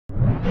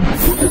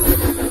So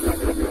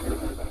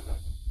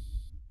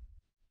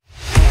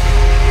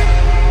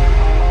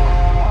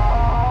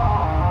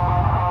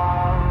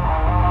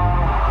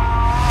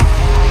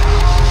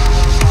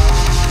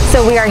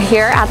we are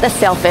here at the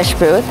Sailfish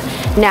booth.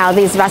 Now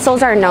these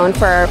vessels are known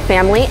for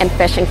family and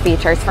fishing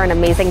features for an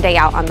amazing day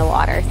out on the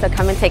water. So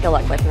come and take a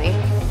look with me.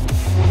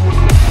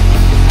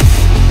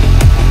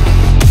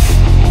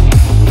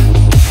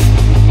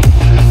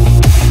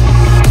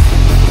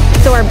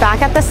 So we're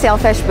back at the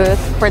Sailfish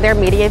booth for their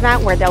media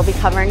event where they'll be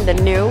covering the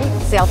new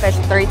Sailfish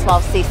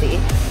 312cc.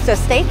 So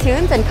stay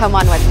tuned and come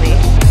on with me.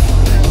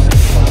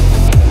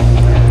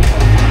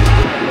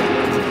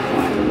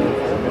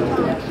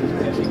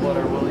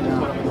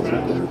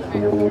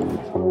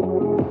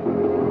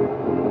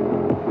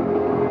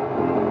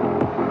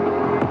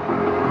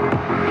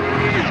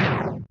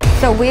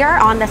 So we are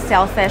on the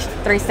Sailfish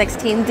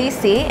 316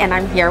 DC and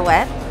I'm here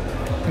with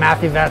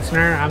Matthew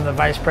Vetzner. I'm the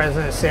Vice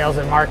President of Sales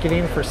and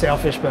Marketing for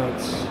Sailfish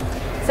Boats.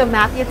 So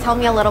Matthew, tell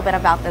me a little bit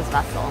about this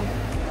vessel.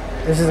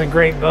 This is a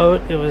great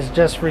boat. It was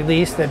just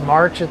released in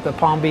March at the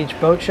Palm Beach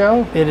Boat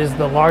Show. It is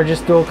the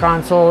largest dual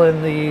console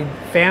in the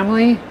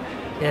family.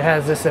 It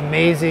has this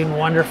amazing,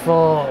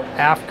 wonderful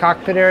aft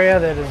cockpit area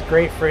that is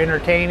great for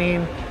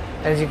entertaining.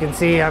 As you can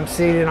see, I'm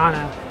seated on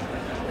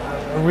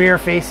a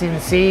rear-facing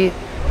seat.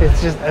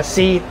 It's just a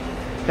seat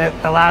that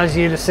allows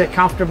you to sit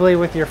comfortably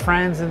with your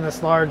friends in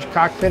this large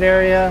cockpit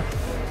area.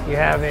 You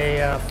have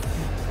a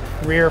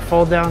rear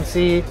fold-down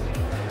seat,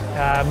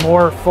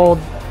 more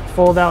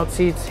fold-out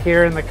seats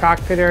here in the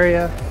cockpit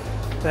area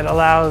that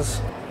allows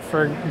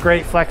for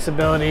great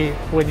flexibility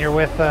when you're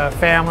with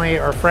family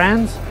or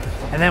friends.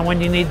 And then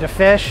when you need to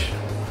fish,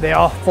 they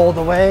all fold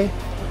away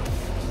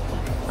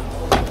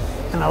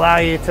and allow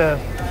you to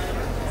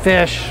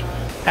fish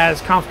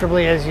as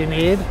comfortably as you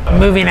need.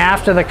 Moving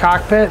after the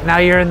cockpit, now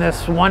you're in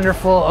this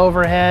wonderful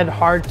overhead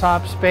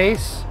hardtop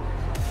space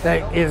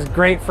that is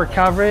great for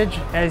coverage.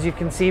 As you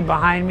can see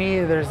behind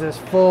me, there's this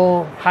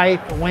full height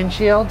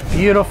windshield.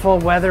 Beautiful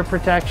weather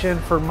protection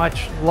for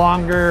much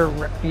longer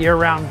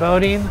year-round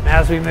boating.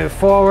 As we move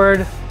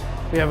forward,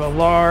 we have a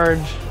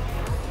large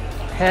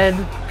head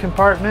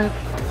compartment.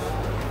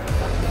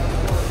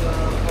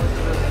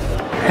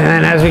 And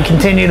then as we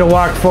continue to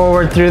walk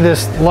forward through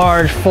this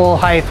large full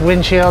height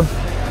windshield,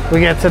 we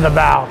get to the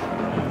bow.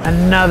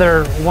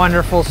 Another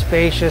wonderful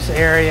spacious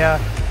area.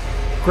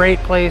 Great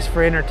place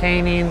for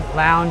entertaining,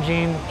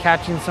 lounging,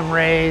 catching some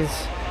rays.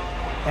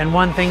 And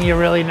one thing you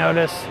really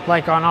notice,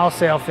 like on all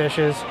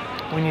sailfishes,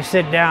 when you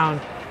sit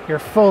down, you're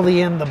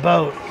fully in the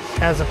boat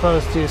as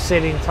opposed to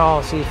sitting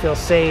tall, so you feel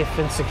safe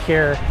and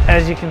secure.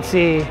 As you can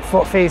see,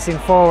 facing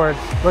forward,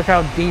 look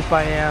how deep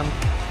I am,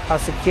 how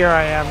secure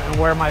I am, and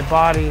where my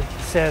body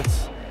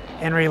sits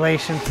in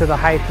relation to the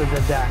height of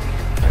the deck.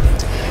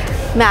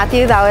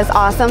 Matthew, that was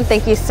awesome.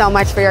 Thank you so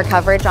much for your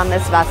coverage on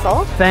this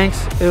vessel.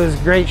 Thanks. It was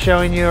great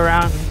showing you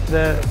around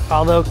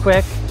although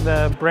quick,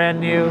 the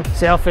brand new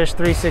Sailfish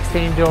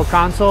 316 dual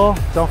console.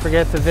 Don't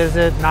forget to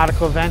visit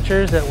Nautical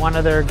Ventures at one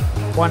of their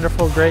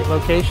wonderful, great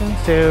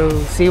locations to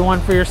see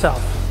one for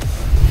yourself.